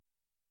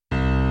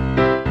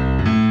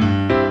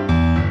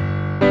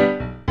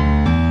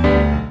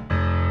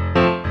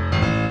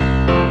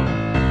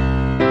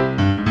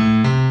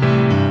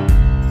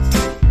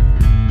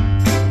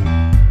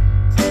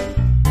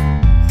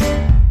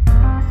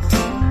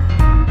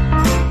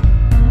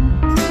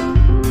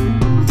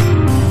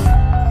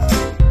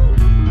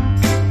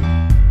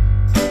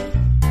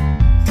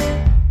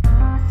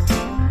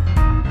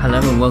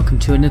welcome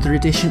to another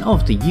edition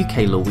of the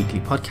UK Law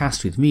Weekly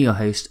podcast with me, your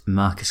host,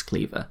 Marcus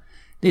Cleaver.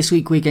 This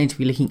week we're going to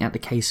be looking at the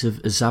case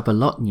of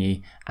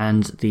Zabolotnyi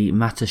and the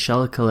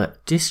Mátoshalka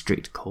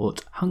District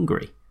Court,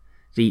 Hungary.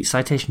 The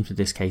citation for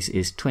this case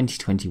is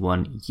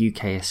 2021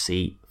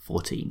 UKSC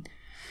 14.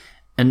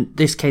 And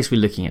this case we're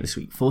looking at this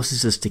week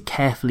forces us to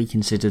carefully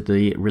consider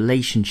the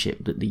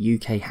relationship that the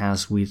UK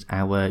has with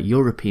our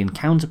European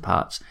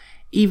counterparts,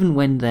 even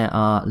when there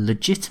are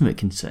legitimate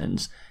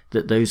concerns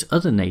that those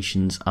other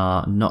nations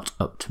are not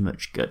up to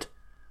much good.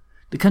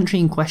 The country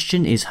in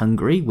question is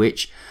Hungary,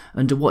 which,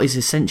 under what is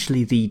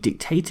essentially the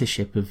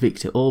dictatorship of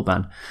Viktor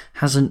Orban,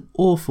 has an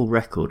awful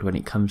record when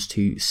it comes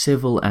to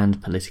civil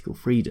and political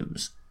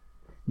freedoms.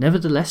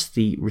 Nevertheless,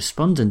 the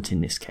respondent in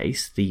this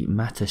case, the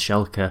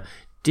Mátoshalka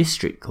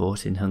District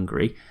Court in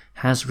Hungary,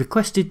 has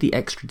requested the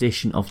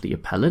extradition of the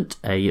appellant,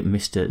 a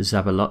Mr.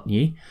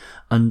 Zabolotnyi,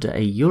 under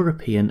a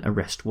European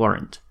arrest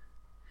warrant.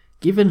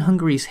 Given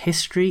Hungary's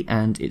history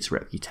and its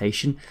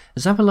reputation,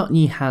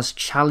 Zabolotnyi has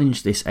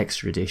challenged this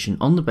extradition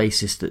on the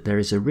basis that there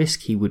is a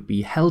risk he would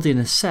be held in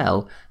a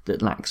cell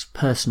that lacks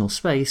personal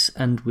space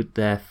and would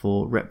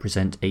therefore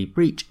represent a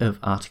breach of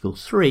Article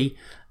 3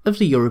 of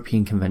the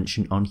European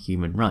Convention on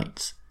Human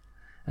Rights.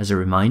 As a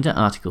reminder,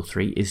 Article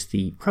 3 is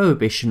the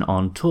prohibition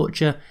on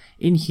torture,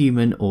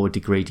 inhuman or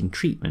degrading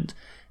treatment,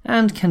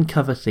 and can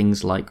cover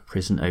things like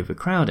prison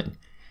overcrowding.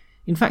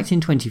 In fact, in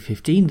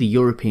 2015, the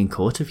European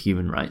Court of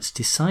Human Rights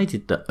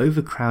decided that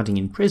overcrowding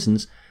in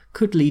prisons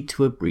could lead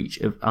to a breach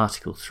of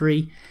Article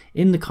 3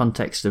 in the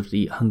context of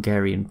the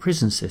Hungarian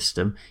prison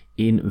system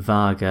in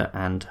Varga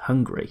and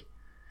Hungary.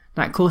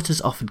 That court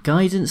has offered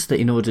guidance that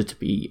in order to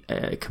be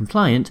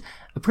compliant,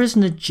 a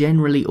prisoner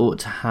generally ought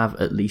to have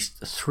at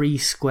least 3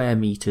 square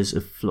metres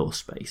of floor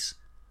space.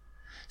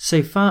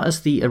 So far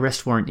as the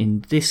arrest warrant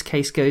in this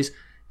case goes,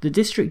 the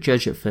district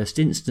judge at first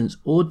instance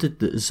ordered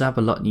that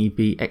Zabolotnyi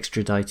be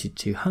extradited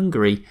to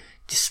Hungary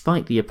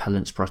despite the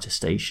appellant's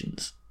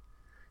protestations.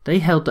 They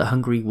held that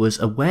Hungary was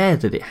aware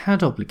that it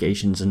had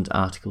obligations under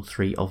Article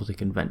 3 of the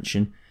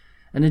Convention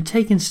and had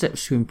taken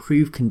steps to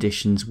improve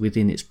conditions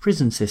within its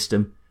prison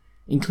system,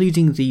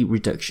 including the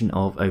reduction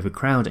of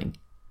overcrowding.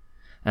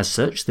 As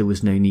such, there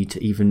was no need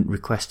to even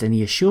request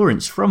any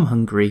assurance from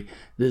Hungary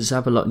that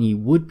Zabolotnyi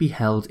would be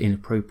held in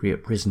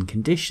appropriate prison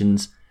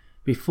conditions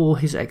before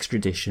his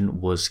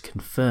extradition was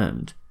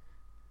confirmed.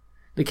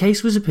 The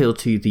case was appealed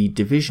to the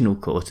Divisional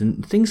Court,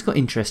 and things got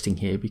interesting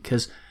here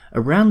because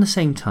around the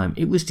same time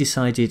it was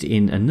decided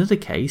in another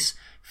case,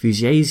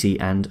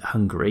 Füzesi and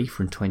Hungary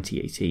from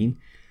 2018,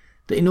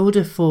 that in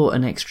order for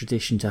an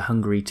extradition to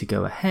Hungary to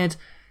go ahead,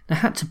 there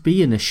had to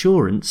be an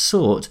assurance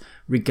sought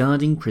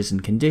regarding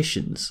prison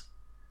conditions.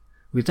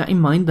 With that in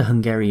mind, the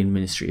Hungarian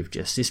Ministry of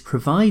Justice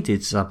provided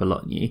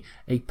Zabolotnyi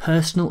a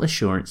personal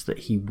assurance that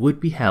he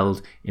would be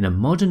held in a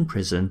modern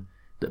prison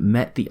that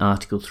met the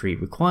Article 3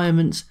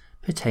 requirements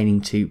pertaining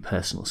to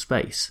personal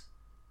space.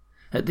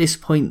 At this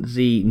point,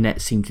 the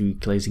net seemed to be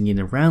closing in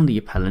around the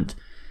appellant,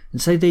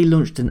 and so they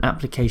launched an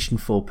application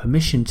for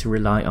permission to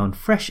rely on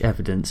fresh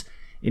evidence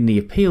in the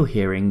appeal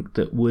hearing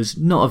that was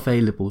not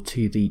available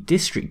to the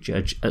district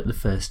judge at the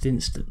first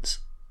instance.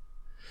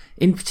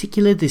 In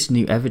particular, this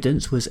new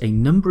evidence was a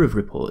number of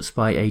reports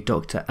by a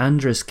Dr.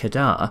 András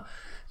Kadar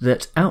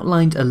that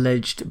outlined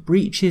alleged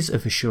breaches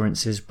of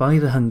assurances by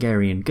the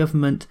Hungarian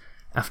government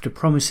after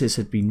promises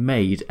had been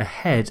made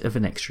ahead of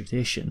an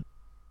extradition.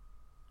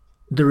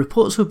 The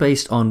reports were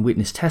based on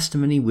witness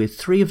testimony, with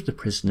 3 of the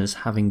prisoners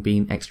having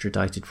been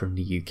extradited from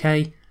the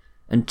UK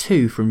and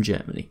 2 from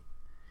Germany.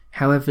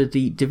 However,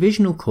 the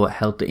Divisional Court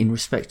held that in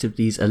respect of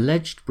these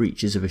alleged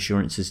breaches of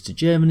assurances to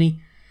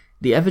Germany,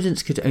 the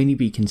evidence could only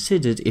be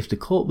considered if the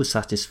court was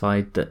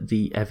satisfied that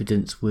the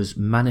evidence was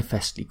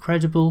manifestly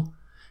credible,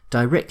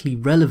 directly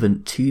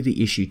relevant to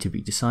the issue to be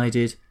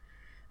decided,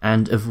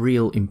 and of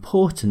real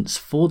importance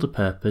for the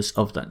purpose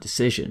of that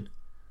decision.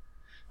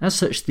 As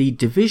such, the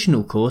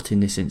Divisional Court in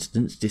this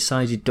instance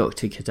decided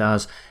Dr.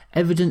 Kadar's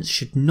evidence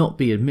should not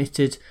be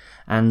admitted,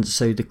 and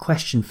so the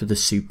question for the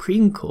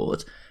Supreme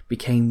Court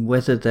became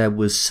whether there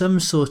was some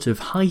sort of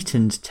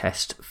heightened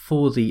test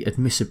for the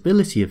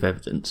admissibility of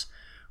evidence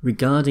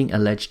regarding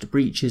alleged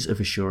breaches of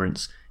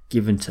assurance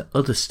given to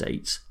other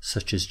states,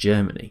 such as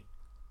Germany.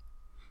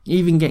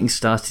 Even getting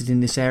started in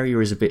this area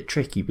is a bit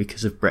tricky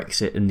because of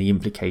Brexit and the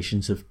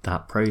implications of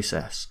that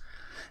process.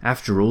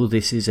 After all,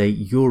 this is a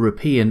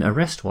European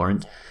arrest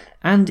warrant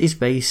and is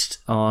based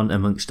on,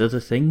 amongst other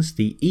things,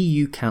 the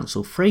EU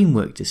Council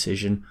Framework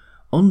Decision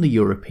on the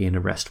European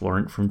arrest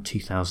warrant from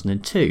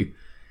 2002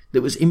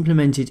 that was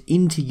implemented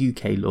into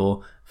UK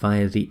law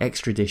via the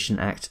Extradition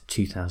Act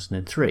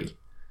 2003.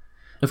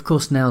 Of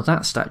course, now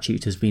that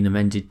statute has been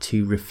amended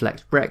to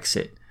reflect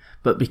Brexit,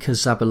 but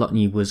because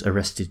Zabolotnyi was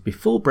arrested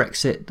before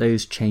Brexit,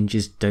 those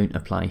changes don't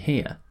apply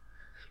here.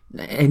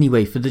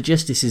 Anyway, for the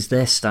justices,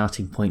 their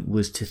starting point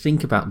was to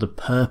think about the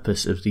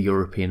purpose of the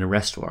European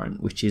arrest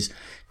warrant, which is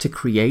to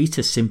create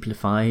a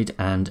simplified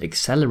and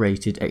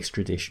accelerated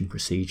extradition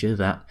procedure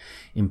that,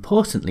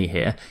 importantly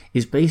here,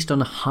 is based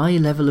on a high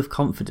level of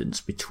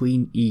confidence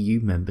between EU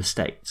member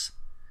states.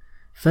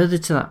 Further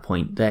to that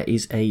point, there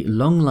is a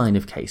long line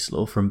of case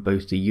law from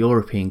both the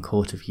European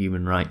Court of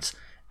Human Rights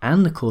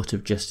and the Court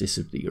of Justice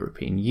of the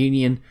European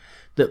Union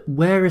that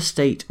where a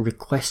state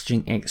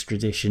requesting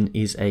extradition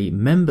is a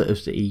member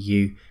of the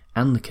EU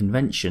and the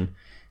Convention,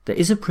 there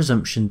is a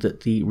presumption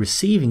that the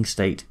receiving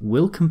state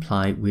will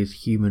comply with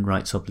human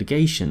rights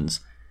obligations,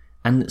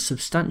 and that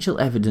substantial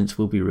evidence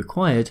will be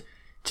required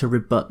to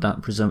rebut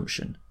that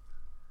presumption.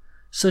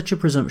 Such a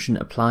presumption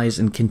applies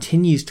and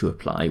continues to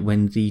apply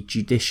when the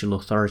judicial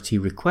authority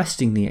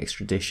requesting the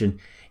extradition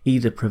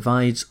either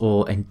provides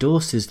or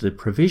endorses the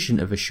provision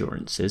of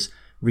assurances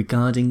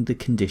regarding the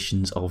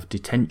conditions of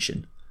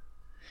detention.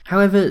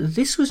 However,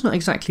 this was not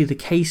exactly the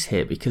case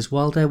here, because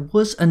while there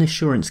was an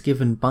assurance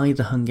given by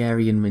the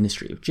Hungarian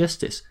Ministry of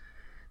Justice,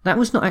 that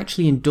was not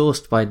actually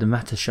endorsed by the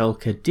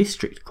Mátészalka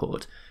District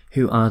Court,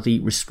 who are the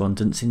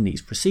respondents in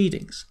these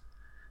proceedings.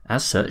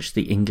 As such,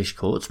 the English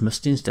courts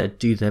must instead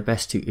do their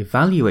best to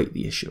evaluate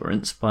the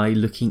assurance by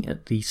looking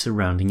at the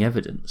surrounding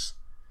evidence.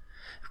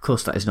 Of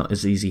course, that is not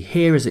as easy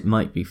here as it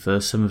might be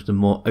for some of the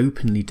more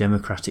openly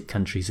democratic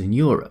countries in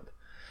Europe.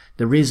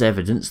 There is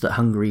evidence that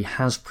Hungary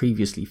has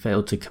previously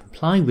failed to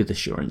comply with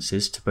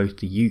assurances to both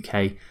the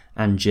UK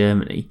and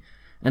Germany,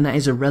 and that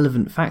is a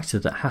relevant factor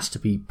that has to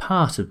be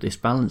part of this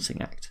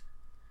balancing act.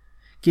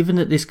 Given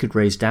that this could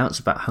raise doubts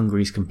about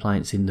Hungary's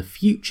compliance in the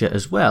future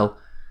as well,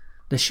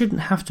 there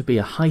shouldn't have to be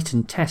a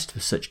heightened test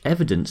for such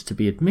evidence to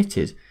be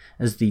admitted,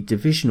 as the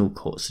Divisional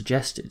Court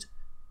suggested.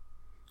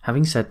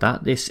 Having said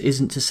that, this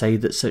isn't to say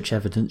that such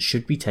evidence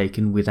should be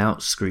taken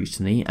without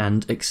scrutiny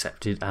and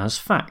accepted as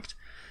fact.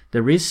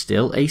 There is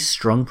still a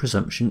strong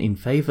presumption in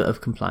favour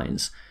of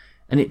compliance,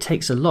 and it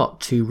takes a lot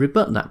to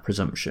rebut that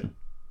presumption.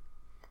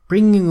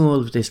 Bringing all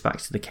of this back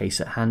to the case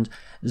at hand,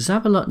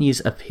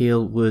 Zabolotny's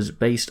appeal was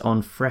based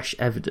on fresh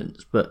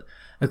evidence, but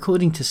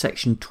according to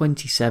section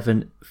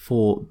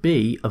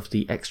 27(4)b of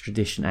the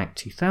Extradition Act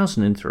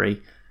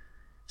 2003,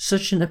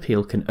 such an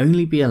appeal can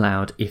only be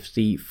allowed if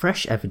the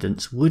fresh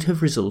evidence would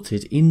have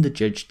resulted in the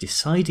judge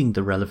deciding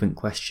the relevant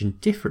question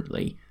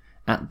differently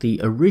at the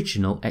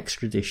original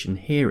extradition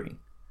hearing.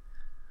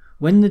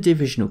 When the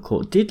Divisional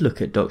Court did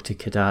look at Dr.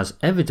 Kadar's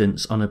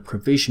evidence on a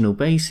provisional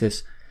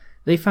basis,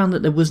 they found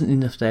that there wasn't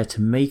enough there to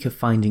make a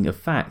finding of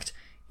fact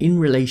in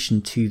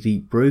relation to the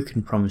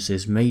broken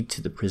promises made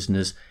to the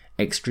prisoners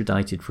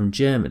extradited from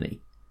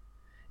Germany.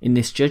 In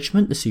this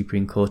judgment, the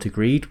Supreme Court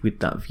agreed with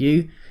that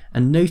view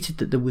and noted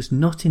that there was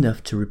not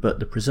enough to rebut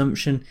the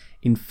presumption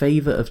in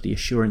favour of the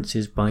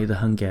assurances by the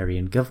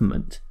Hungarian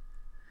government.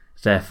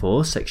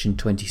 Therefore, section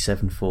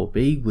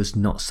 27(4)b was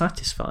not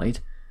satisfied,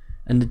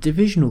 and the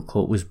Divisional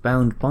Court was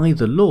bound by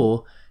the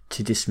law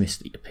to dismiss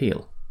the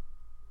appeal.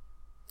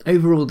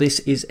 Overall, this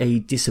is a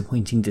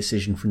disappointing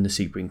decision from the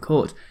Supreme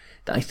Court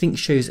that I think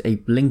shows a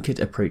blinkered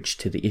approach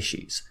to the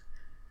issues.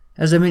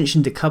 As I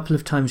mentioned a couple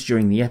of times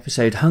during the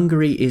episode,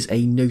 Hungary is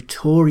a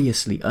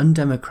notoriously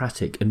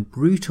undemocratic and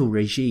brutal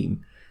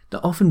regime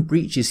that often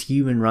breaches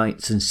human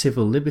rights and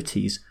civil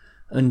liberties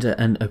under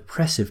an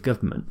oppressive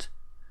government.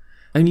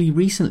 Only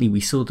recently we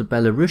saw the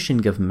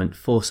Belarusian government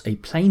force a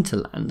plane to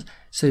land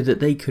so that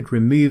they could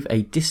remove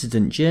a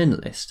dissident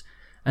journalist,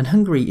 and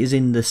Hungary is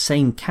in the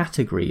same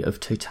category of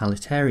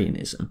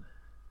totalitarianism.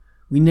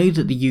 We know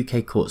that the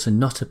UK courts are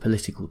not a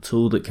political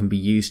tool that can be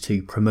used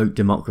to promote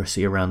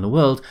democracy around the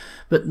world,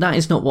 but that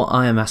is not what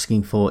I am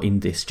asking for in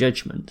this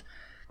judgment.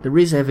 There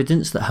is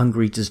evidence that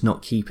Hungary does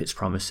not keep its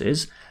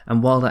promises,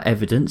 and while that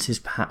evidence is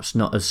perhaps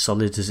not as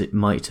solid as it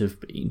might have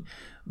been,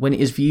 when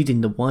it is viewed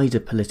in the wider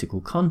political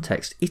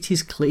context, it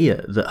is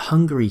clear that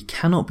Hungary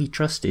cannot be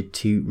trusted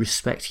to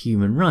respect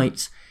human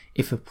rights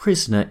if a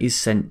prisoner is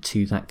sent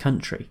to that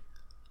country.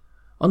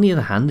 On the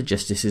other hand, the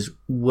justices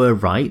were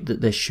right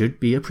that there should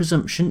be a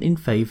presumption in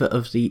favour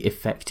of the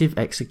effective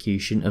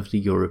execution of the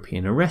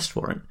European arrest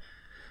warrant,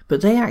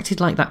 but they acted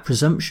like that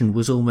presumption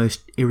was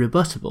almost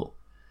irrebuttable.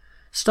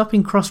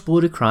 Stopping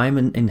cross-border crime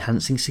and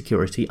enhancing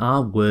security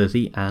are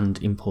worthy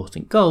and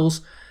important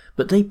goals,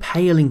 but they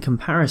pale in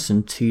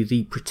comparison to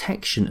the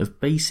protection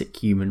of basic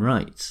human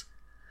rights.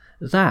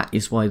 That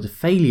is why the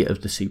failure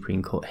of the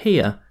Supreme Court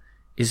here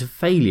is a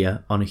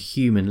failure on a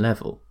human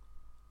level.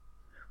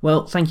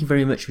 Well, thank you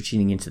very much for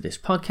tuning into this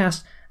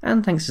podcast,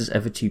 and thanks as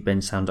ever to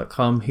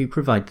bensound.com who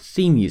provide the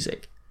theme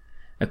music.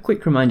 A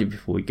quick reminder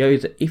before we go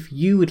that if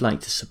you would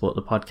like to support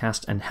the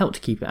podcast and help to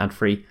keep it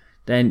ad-free,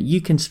 then you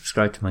can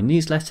subscribe to my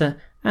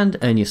newsletter and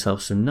earn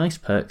yourself some nice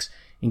perks,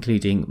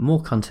 including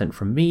more content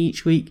from me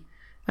each week,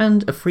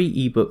 and a free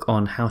ebook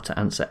on how to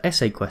answer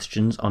essay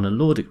questions on a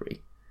law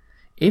degree.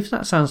 If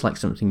that sounds like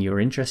something you're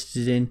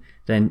interested in,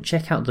 then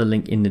check out the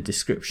link in the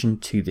description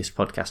to this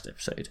podcast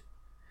episode.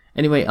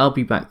 Anyway, I'll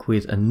be back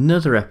with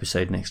another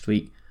episode next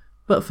week,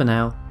 but for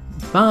now,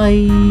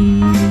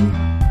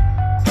 bye!